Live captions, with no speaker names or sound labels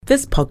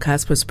This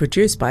podcast was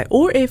produced by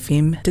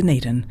OARsome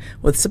Dunedin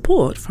with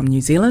support from New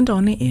Zealand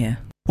On Air.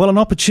 Well, an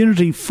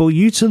opportunity for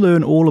you to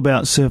learn all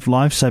about surf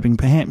lifesaving.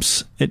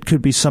 Perhaps it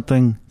could be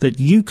something that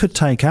you could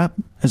take up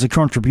as a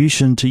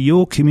contribution to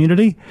your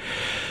community.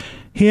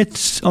 Here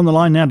on the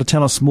line now to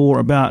tell us more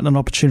about an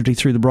opportunity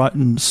through the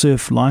Brighton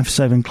Surf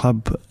Lifesaving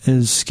Club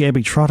is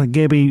Gabby Trotter.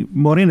 Gabby,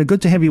 morena,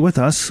 good to have you with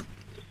us.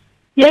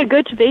 Yeah,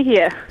 good to be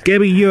here.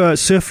 Gabby, you're a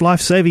surf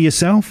lifesaver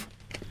yourself?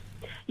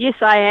 Yes,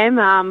 I am.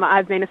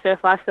 I've been a surf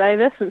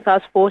lifesaver since I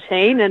was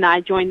 14, and I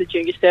joined the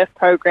junior surf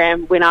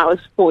program when I was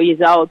 4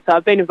 years old. So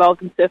I've been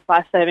involved in surf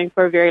lifesaving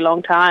for a very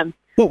long time.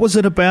 What was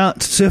it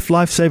about surf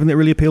lifesaving that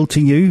really appealed to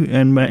you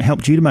and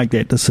helped you to make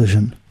that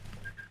decision?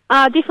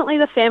 Definitely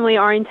the family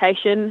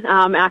orientation.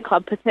 Our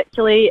club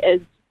particularly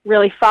is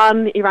really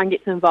fun. Everyone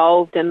gets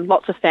involved and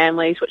lots of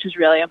families, which is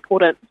really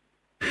important.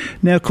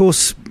 Now, of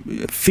course,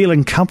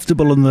 feeling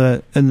comfortable in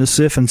the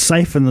surf and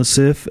safe in the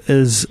surf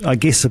is, I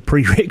guess, a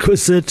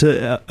prerequisite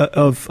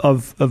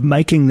of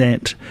making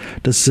that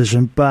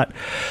decision. But,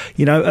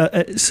 you know,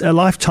 it's a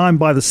lifetime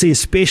by the sea,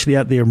 especially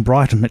out there in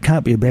Brighton. It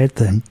can't be a bad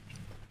thing.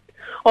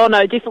 Oh,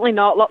 no, definitely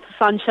not. Lots of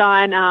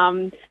sunshine,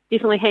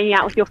 definitely hanging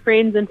out with your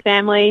friends and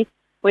family.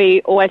 We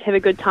always have a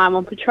good time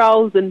on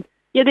patrols. And,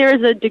 yeah, there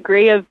is a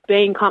degree of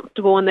being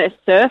comfortable in the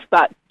surf,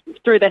 but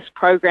through this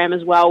program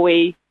as well,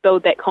 we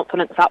build that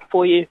confidence up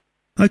for you.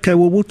 Okay,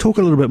 well, we'll talk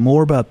a little bit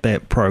more about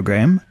that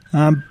program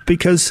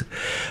because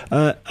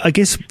I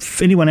guess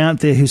for anyone out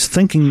there who's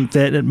thinking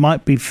that it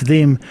might be for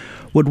them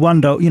would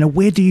wonder, you know,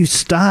 where do you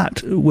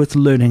start with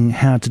learning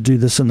how to do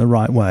this in the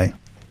right way?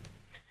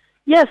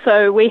 Yeah,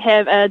 so we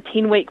have a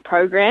 10-week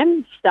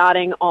program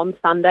starting on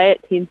Sunday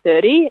at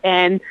 10:30,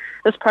 and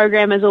this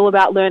program is all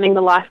about learning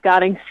the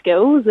lifeguarding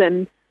skills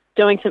and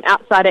doing some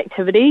outside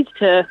activities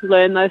to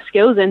learn those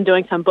skills and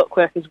doing some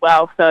bookwork as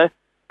well. So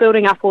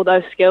building up all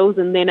those skills,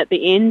 and then at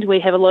the end we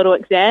have a little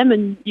exam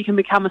and you can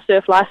become a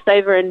surf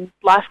lifesaver and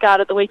lifeguard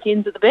at the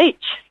weekends at the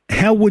beach.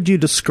 How would you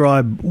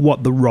describe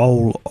what the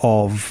role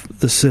of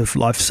the surf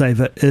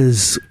lifesaver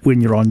is when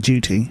you're on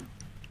duty?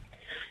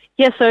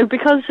 Yeah, so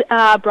because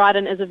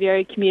Brighton is a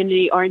very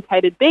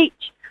community-orientated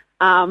beach,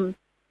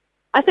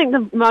 I think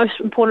the most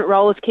important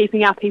role is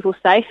keeping our people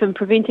safe and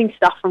preventing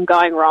stuff from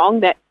going wrong.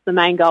 That's the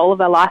main goal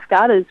of our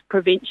lifeguard, is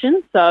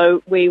prevention.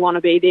 So we want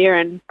to be there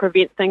and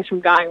prevent things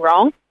from going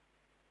wrong.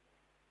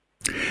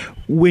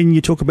 When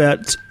you talk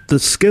about the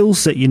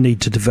skills that you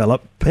need to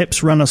develop,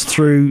 perhaps run us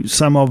through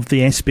some of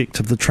the aspects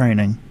of the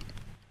training.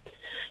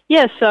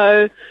 Yeah,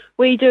 so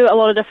we do a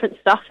lot of different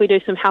stuff. We do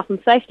some health and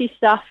safety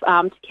stuff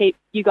to keep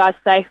you guys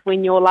safe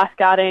when you're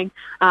lifeguarding,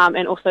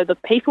 and also the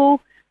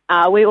people.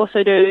 We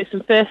also do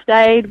some first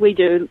aid, we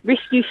do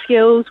rescue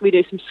skills, we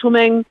do some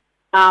swimming,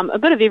 a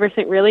bit of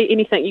everything really,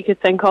 anything you could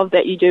think of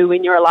that you do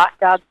when you're a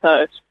lifeguard.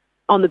 So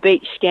on the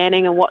beach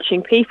scanning and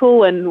watching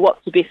people and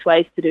what's the best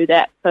ways to do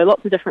that. So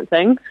lots of different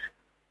things.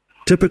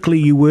 Typically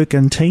you work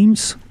in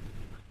teams?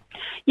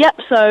 Yep,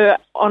 so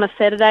on a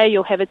Saturday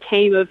you'll have a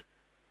team of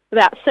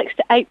about 6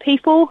 to 8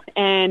 people,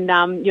 and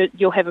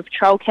you'll have a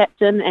patrol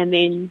captain and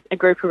then a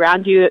group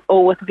around you,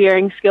 all with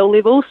varying skill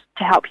levels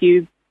to help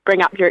you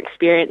bring up your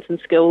experience and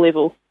skill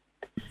level.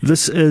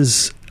 This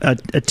is a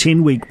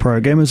 10-week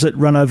program. Is it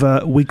run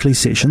over weekly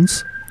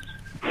sessions?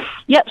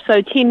 Yep,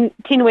 so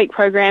 10-week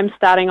program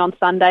starting on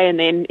Sunday and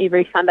then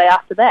every Sunday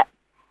after that.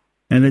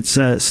 And it's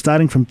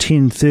starting from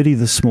 10:30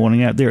 this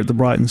morning out there at the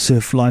Brighton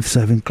Surf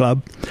Lifesaving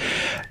Club.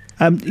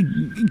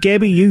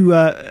 Gabby, you,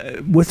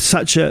 with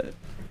such a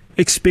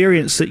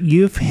experience that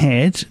you've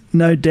had,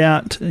 no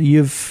doubt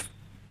you've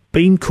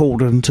been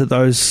called into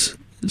those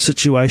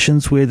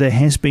situations where there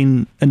has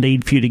been a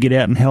need for you to get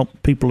out and help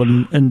people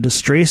in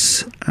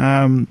distress.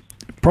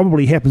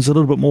 Probably happens a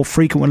little bit more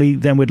frequently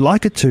than we'd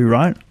like it to,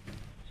 right?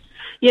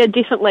 Yeah,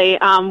 definitely.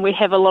 We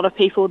have a lot of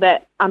people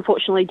that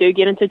unfortunately do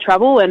get into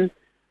trouble, and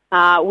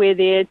we're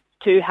there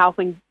to help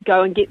and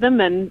go and get them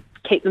and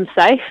keep them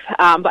safe.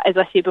 But as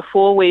I said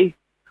before,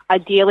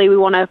 ideally we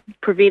want to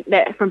prevent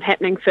that from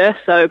happening first,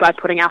 so by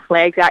putting our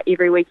flags out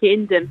every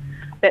weekend, and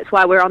that's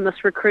why we're on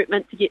this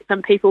recruitment to get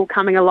some people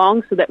coming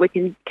along so that we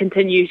can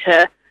continue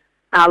to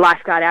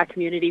lifeguard our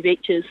community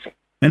beaches.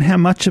 And how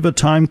much of a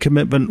time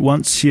commitment,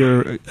 once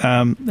you've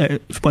done the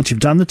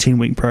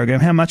 10-week program,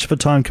 how much of a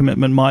time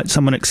commitment might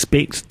someone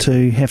expect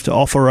to have to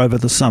offer over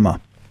the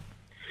summer?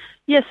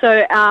 Yeah,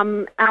 so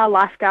our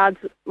lifeguards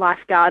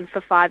lifeguard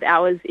for 5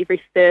 hours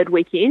every third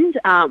weekend.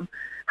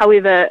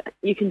 However,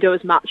 you can do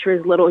as much or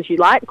as little as you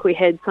like. We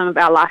had some of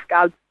our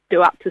lifeguards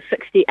do up to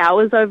 60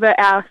 hours over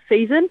our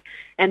season,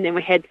 and then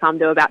we had some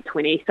do about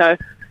 20. So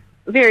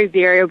very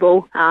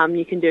variable.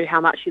 You can do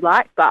how much you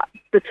like, but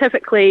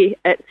typically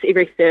it's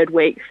every third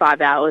week,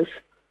 5 hours.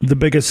 The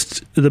bigger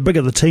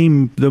the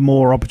team, the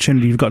more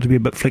opportunity you've got to be a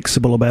bit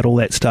flexible about all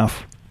that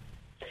stuff.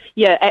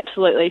 Yeah,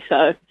 absolutely.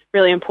 So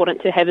really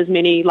important to have as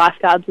many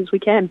lifeguards as we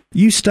can.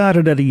 You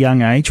started at a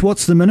young age.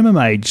 What's the minimum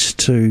age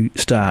to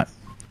start?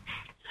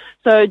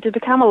 So to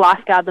become a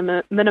lifeguard,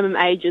 the minimum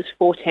age is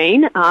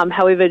 14.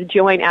 However, to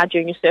join our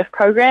junior surf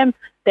program,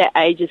 that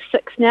age is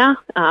 6 now.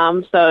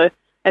 So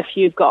if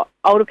you've got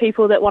older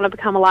people that want to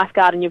become a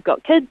lifeguard and you've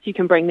got kids, you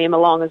can bring them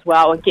along as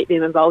well and get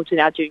them involved in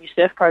our junior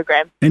surf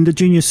program. And the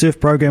junior surf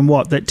program,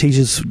 that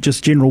teaches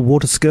just general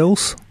water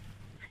skills?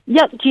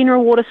 Yep,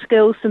 general water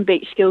skills, some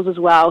beach skills as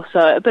well,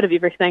 so a bit of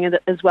everything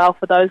as well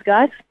for those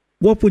guys.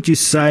 What would you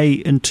say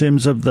in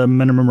terms of the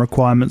minimum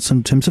requirements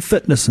in terms of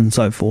fitness and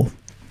so forth?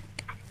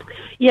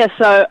 Yeah,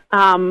 so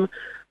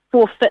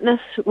for fitness,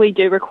 we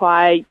do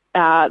require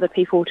the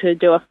people to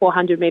do a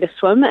 400-metre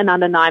swim in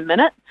under 9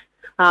 minutes.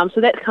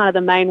 So that's kind of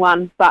the main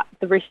one, but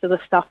the rest of the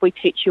stuff we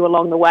teach you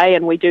along the way,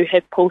 and we do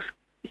have pulse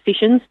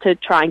sessions to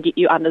try and get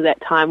you under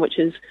that time, which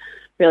is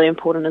really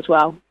important as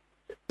well.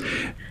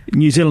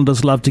 New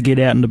Zealanders love to get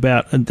out and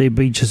about at their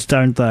beaches,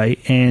 don't they?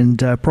 And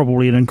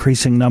probably in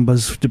increasing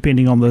numbers,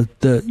 depending on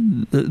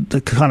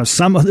the kind of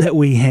summer that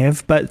we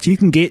have. But you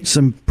can get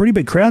some pretty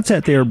big crowds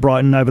out there at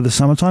Brighton over the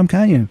summertime,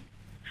 can't you?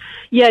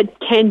 Yeah, it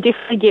can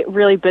definitely get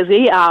really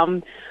busy,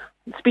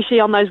 especially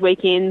on those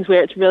weekends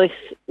where it's really,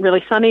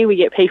 really sunny. We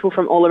get people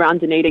from all around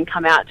Dunedin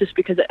come out just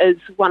because it is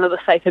one of the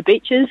safer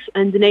beaches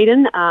in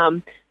Dunedin.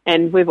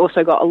 And we've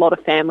also got a lot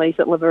of families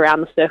that live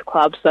around the surf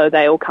club, so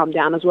they all come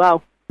down as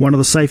well. One of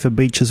the safer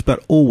beaches,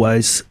 but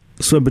always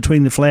swim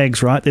between the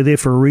flags, right? They're there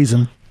for a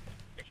reason.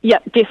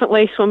 Yep,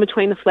 definitely swim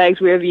between the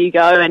flags wherever you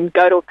go and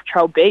go to a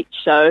patrolled beach.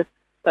 So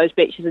those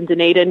beaches in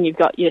Dunedin, you've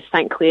got your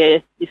St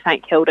Clair, your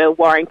St Kilda,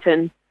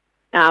 Warrington,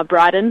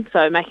 Brighton.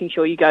 So making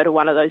sure you go to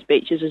one of those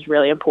beaches is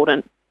really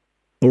important.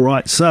 All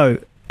right, so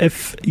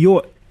if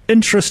your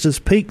interest is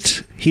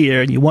piqued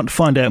here and you want to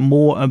find out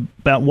more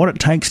about what it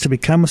takes to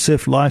become a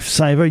surf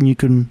lifesaver, and you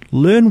can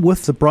learn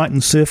with the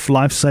Brighton Surf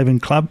Lifesaving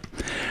Club.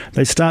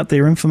 They start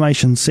their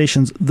information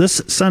sessions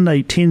this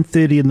Sunday,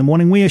 10:30 in the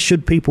morning. Where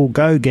should people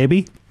go,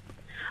 Gabby?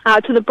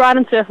 To the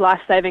Brighton Surf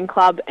Lifesaving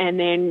Club, and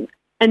then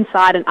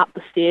inside and up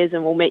the stairs,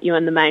 and we'll meet you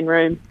in the main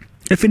room.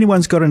 If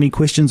anyone's got any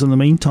questions in the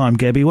meantime,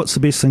 Gabby, what's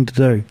the best thing to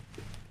do?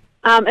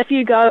 If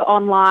you go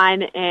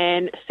online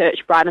and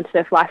search Brighton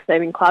Surf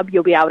Lifesaving Club,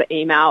 you'll be able to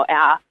email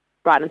our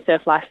Brighton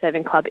Surf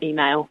Lifesaving Club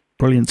email.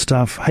 Brilliant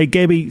stuff. Hey,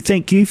 Gabby,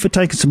 thank you for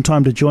taking some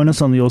time to join us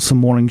on the OARsome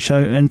Morning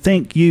Show, and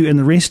thank you and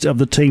the rest of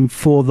the team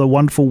for the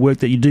wonderful work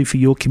that you do for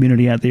your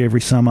community out there every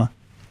summer.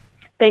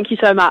 Thank you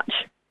so much.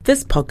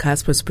 This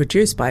podcast was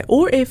produced by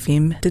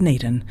OARfm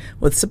Dunedin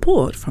with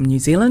support from New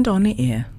Zealand On the Air.